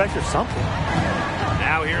ball, pressure something.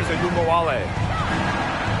 Now here's Agumbawale.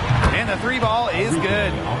 And the three ball is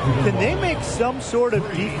good. Can they make some sort of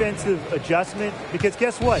defensive adjustment? Because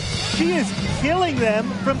guess what? She is killing them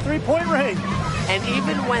from three-point range. And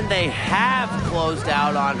even when they have closed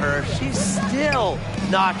out on her, she's still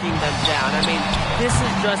knocking them down. I mean, this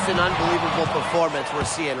is just an unbelievable performance we're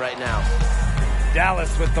seeing right now.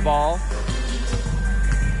 Dallas with the ball.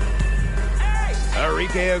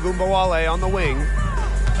 Arike Agumbawale on the wing.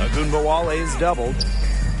 Agumbawale is doubled.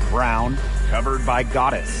 Brown covered by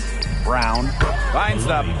Goddess. Brown finds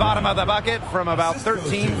the bottom of the bucket from about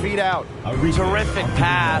 13 feet out. Terrific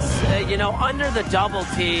pass. Under the double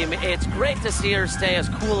team, it's great to see her stay as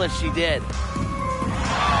cool as she did.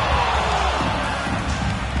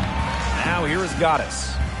 Now here is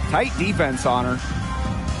Goddess. Tight defense on her.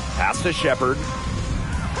 Pass to Shepard.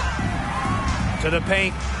 To the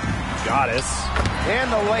paint. Goddess.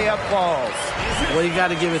 And the layup falls. Well, you got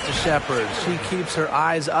to give it to Shepard. She keeps her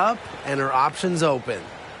eyes up and her options open.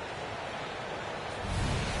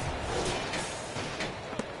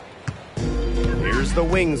 Here's the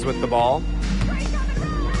Wings with the ball.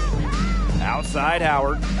 Outside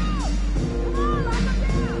Howard.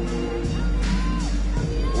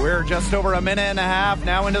 We're just over a minute and a half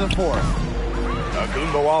now into the fourth.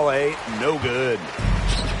 Agumbawale, no good.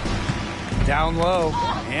 Down low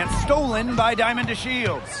and stolen by Diamond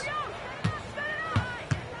DeShields.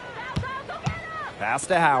 Pass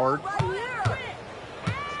to Howard.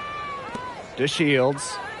 DeShields.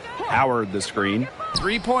 Howard the screen.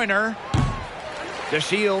 Three-pointer.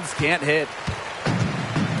 DeShields can't hit.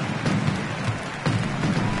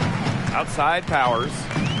 Outside Powers.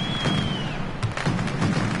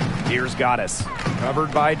 Here's Goddess.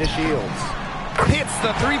 Covered by DeShields. Hits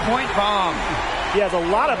the three-point bomb. He has a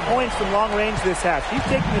lot of points from long range this half. She's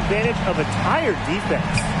taking advantage of a tired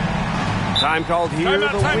defense. Time called here.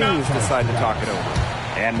 The Wings decide to talk it over.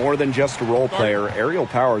 And more than just a role player, Aerial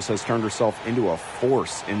Powers has turned herself into a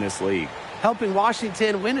force in this league. Helping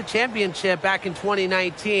Washington win a championship back in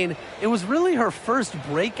 2019, it was really her first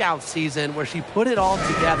breakout season where she put it all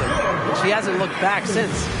together. And she hasn't looked back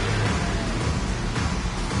since.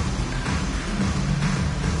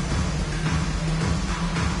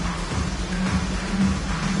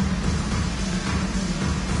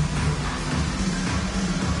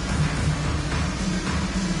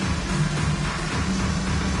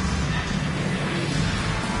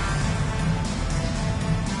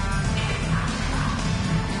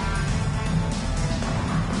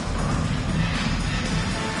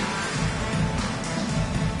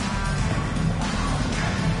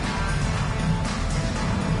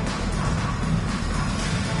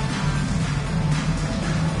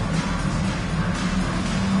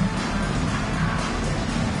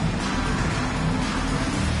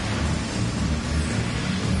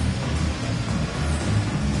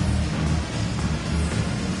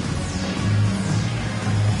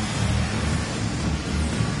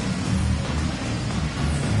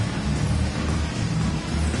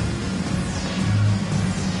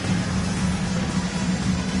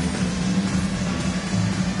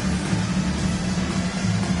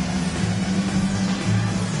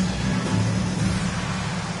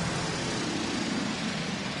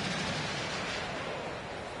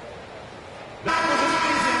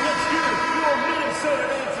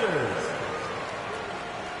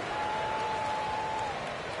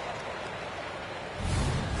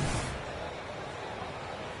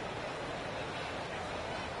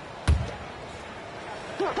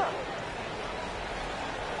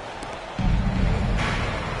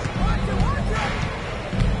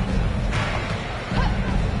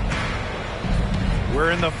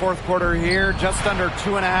 We're in the fourth quarter here, just under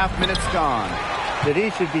 2.5 minutes gone. That he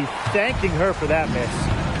should be thanking her for that miss.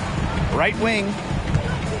 Right wing.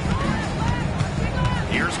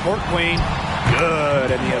 Here's Court Queen.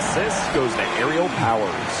 Good, and the assist goes to Aerial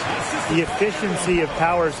Powers. The efficiency of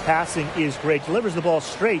Powers' passing is great. Delivers the ball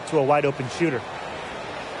straight to a wide-open shooter.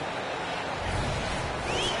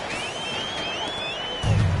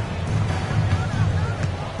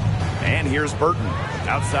 And here's Burton.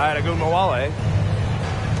 Outside Agumbawale.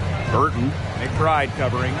 Burton, McBride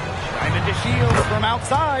covering. Diamond to Shields from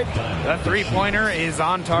outside. The three-pointer is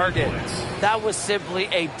on target. That was simply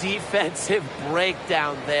a defensive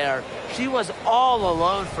breakdown there. She was all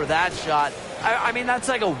alone for that shot. I mean, that's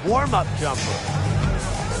like a warm-up jumper.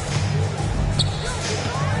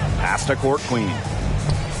 Pass to Court Queen.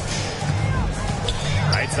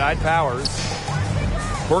 Right side Powers.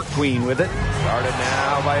 Court Queen with it. Started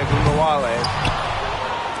now by Agumbawale.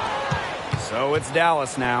 So it's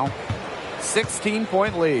Dallas now.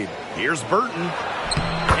 16-point lead. Here's Burton.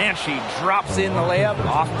 And she drops in the layup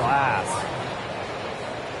off glass.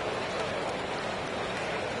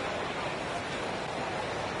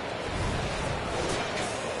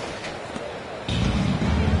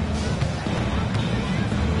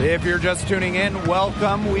 If you're just tuning in,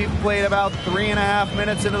 welcome. We've played about 3.5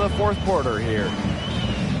 minutes into the fourth quarter here.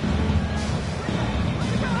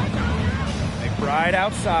 McBride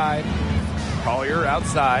outside. Collier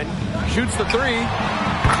outside. Shoots the three.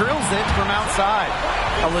 Drills it from outside.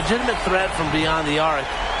 A legitimate threat from beyond the arc.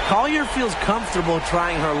 Collier feels comfortable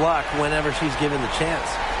trying her luck whenever she's given the chance.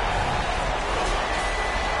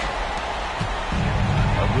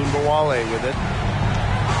 Agumbawale with it.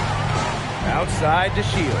 Outside to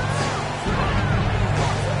Shields.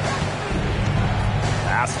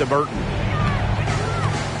 Pass to Burton.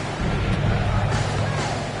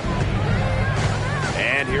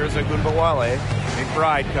 And here's Agumbawale.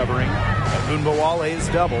 McBride covering. Agumbawale is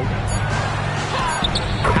doubled.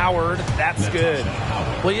 Howard, that's good.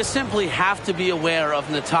 Well, you simply have to be aware of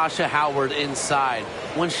Natasha Howard inside.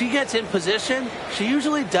 When she gets in position, she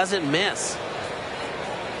usually doesn't miss.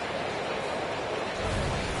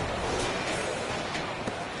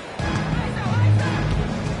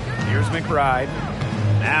 Here's McBride.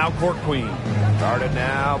 Now Court Queen. Started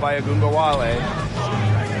now by Agumbawale.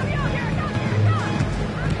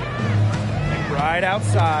 McBride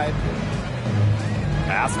outside.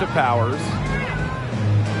 Pass to Powers.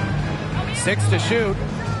 6 to shoot.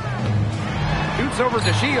 Shoots over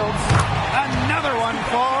to Shields. Another one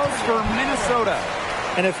falls for Minnesota.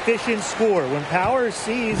 An efficient score. When Powers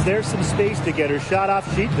sees there's some space to get her shot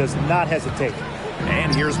off, she does not hesitate.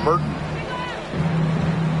 And here's Burton.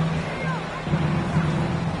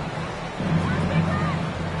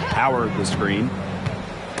 Howard the screen.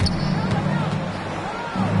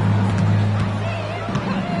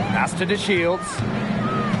 Pass to DeShields.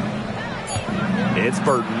 It's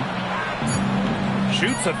Burton.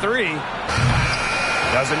 Shoots a three.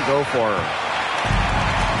 Doesn't go for her.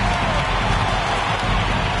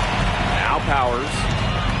 Now Powers.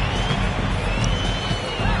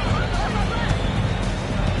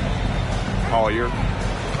 Collier.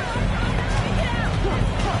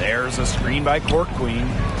 There's a screen by Court Queen.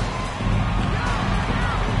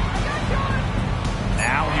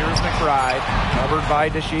 Now here's McBride, covered by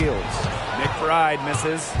DeShields. McBride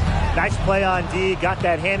misses. Nice play on D, got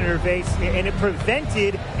that hand in her face, and it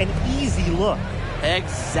prevented an easy look.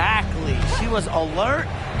 Exactly. She was alert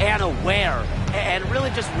and aware, and really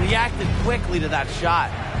just reacted quickly to that shot.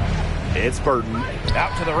 It's Burton.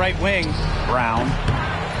 Out to the right wing. Brown.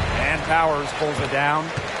 And Powers pulls it down.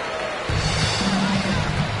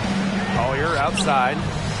 Collier outside.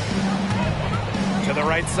 To the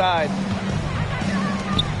right side.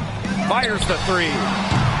 Fires the three.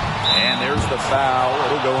 And there's the foul.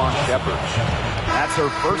 It'll go on Shepard. That's her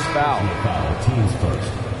first foul. Team's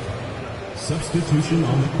first. Substitution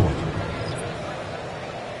on the court.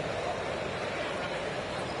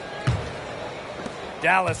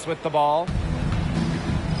 Dallas with the ball.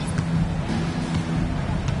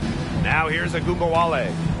 Now here's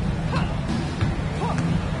Agumbawale.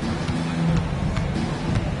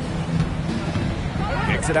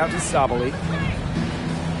 Kicks it out to Sabali.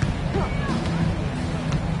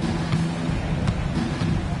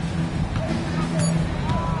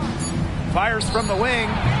 Fires from the wing.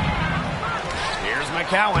 Here's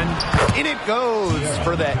McCowan. In it goes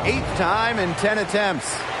for the 8th time in 10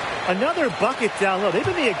 attempts. Another bucket down low. They've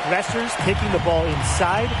been the aggressors taking the ball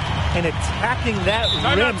inside. and attacking that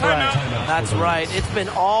rim, Brian. That's right. It's been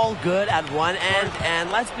all good at one end,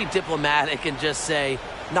 and let's be diplomatic and just say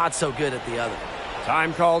not so good at the other.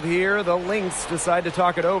 Time called here. The Lynx decide to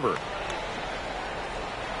talk it over.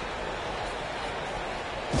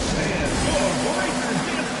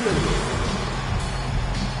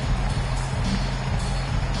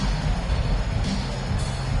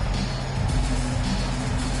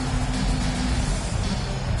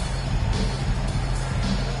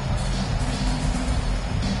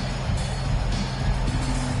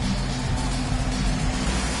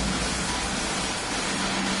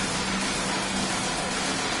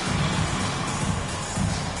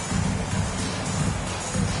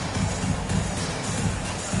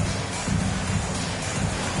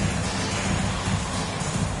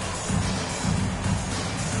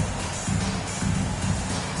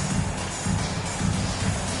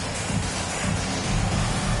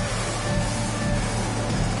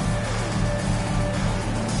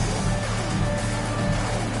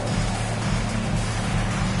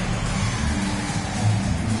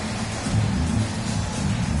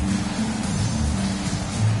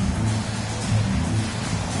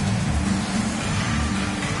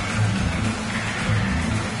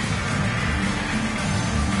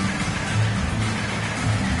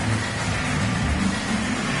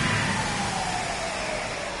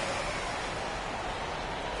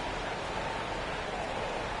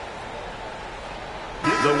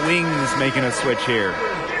 The Wings making a switch here.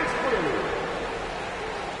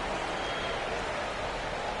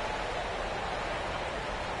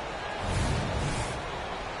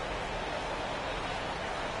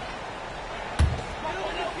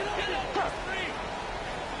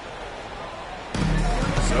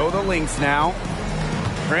 So the Lynx now,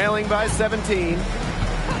 trailing by 17.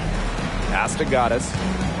 Pass to Goddess.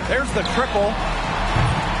 There's the triple.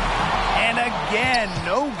 And again,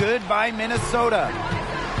 no good by Minnesota.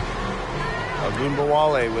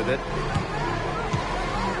 Agumbawale with it.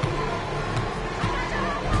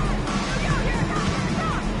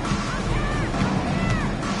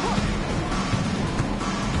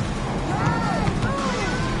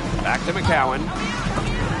 Back to McCowan.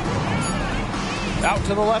 Out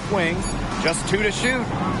to the left wing. Just 2 to shoot.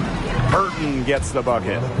 Burton gets the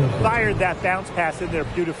bucket. Fired that bounce pass in there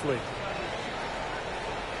beautifully.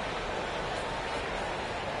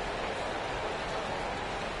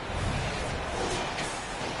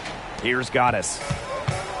 Here's Goddess.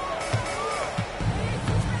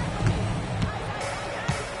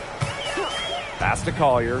 Pass to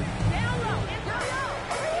Collier.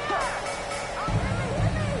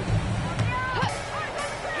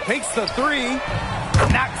 Takes the three.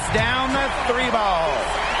 Knocks down the 3-ball.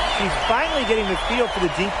 She's finally getting the feel for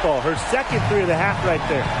the deep ball. Her second 3 of the half right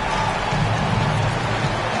there.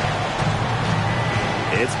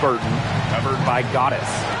 It's Burton, covered by Goddess.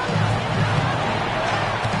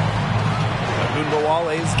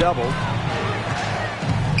 Agumbawale's doubled.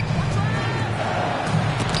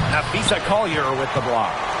 Nafisa Collier with the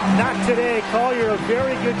block. Not today. Collier, a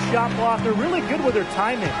very good shot blocker. Really good with her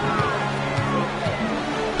timing.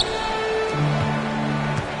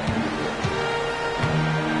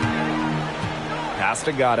 Pass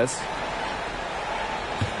to Goddess.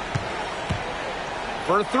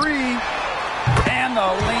 For 3. And the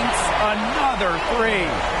Lynx, another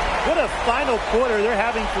 3. What a final quarter they're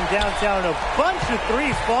having from downtown. A bunch of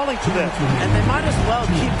threes falling to them. And they might as well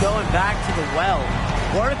keep going back to the well.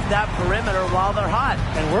 Work that perimeter while they're hot.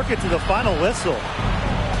 And work it to the final whistle.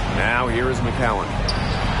 Now here is McCowan.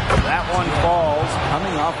 That one falls,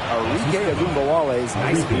 coming off Arike Agumbawale's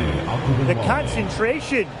nice feed. The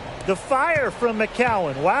concentration, the fire from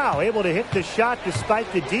McCowan. Wow, able to hit the shot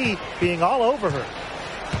despite the D being all over her.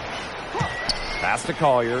 Pass to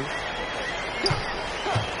Collier.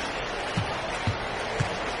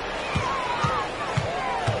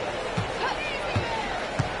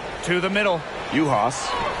 To the middle. Uhas.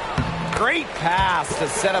 Great pass to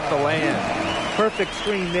set up the land. Perfect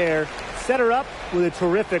screen there. Set her up with a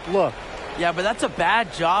terrific look. Yeah, but that's a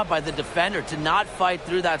bad job by the defender to not fight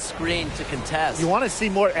through that screen to contest. You want to see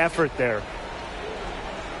more effort there.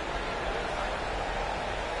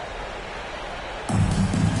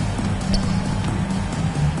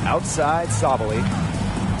 Outside Sabali.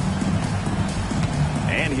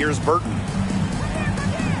 And here's Burton.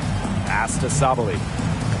 Pass to Sabali.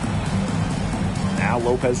 Now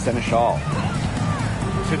Lopez Seneschal.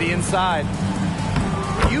 To the inside.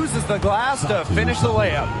 Uses the glass to finish the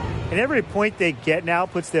layup. And every point they get now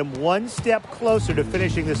puts them one step closer to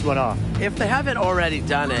finishing this one off. If they haven't already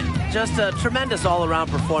done it, just a tremendous all-around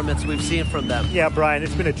performance we've seen from them. Yeah, Brian,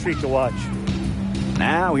 it's been a treat to watch.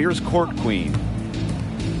 Now here's Court Queen.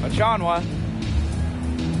 Achanwa.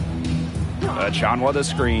 Achanwa the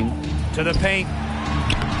screen. To the paint.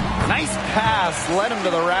 Nice pass. Led him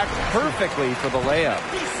to the rack perfectly for the layup.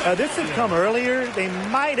 This had come earlier. They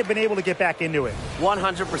might have been able to get back into it.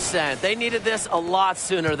 100%. They needed this a lot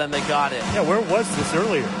sooner than they got it. Yeah, where was this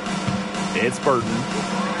earlier? It's Burton.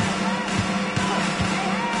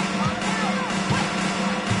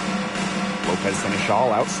 Lopez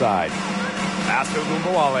Seneschal outside. Pass to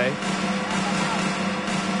Gumbawale.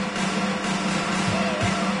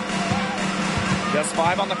 Just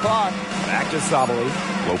 5 on the clock. Back to Sabali.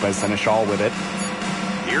 Lopez Seneschal with it.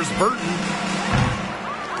 Here's Burton.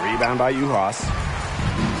 Rebound by Uhas.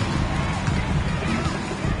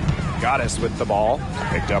 Gaddis with the ball.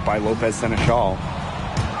 Picked up by Lopez Seneschal.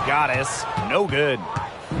 Gaddis, no good.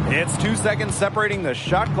 It's 2 seconds separating the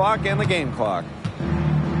shot clock and the game clock.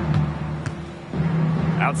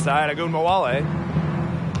 Outside, Agunmawale.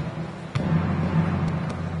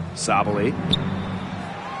 Sabali.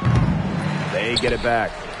 They get it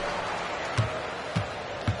back.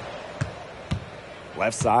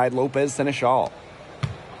 Left side, Lopez Seneschal.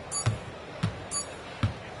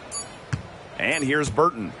 And here's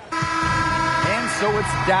Burton. And so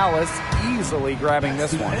it's Dallas easily grabbing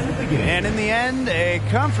this one. And in the end, a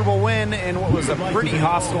comfortable win in what was a pretty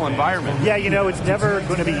hostile environment. Yeah, you know, it's never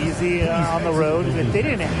going to be easy on the road, but they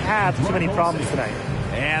didn't have too many problems tonight.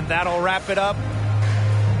 And that'll wrap it up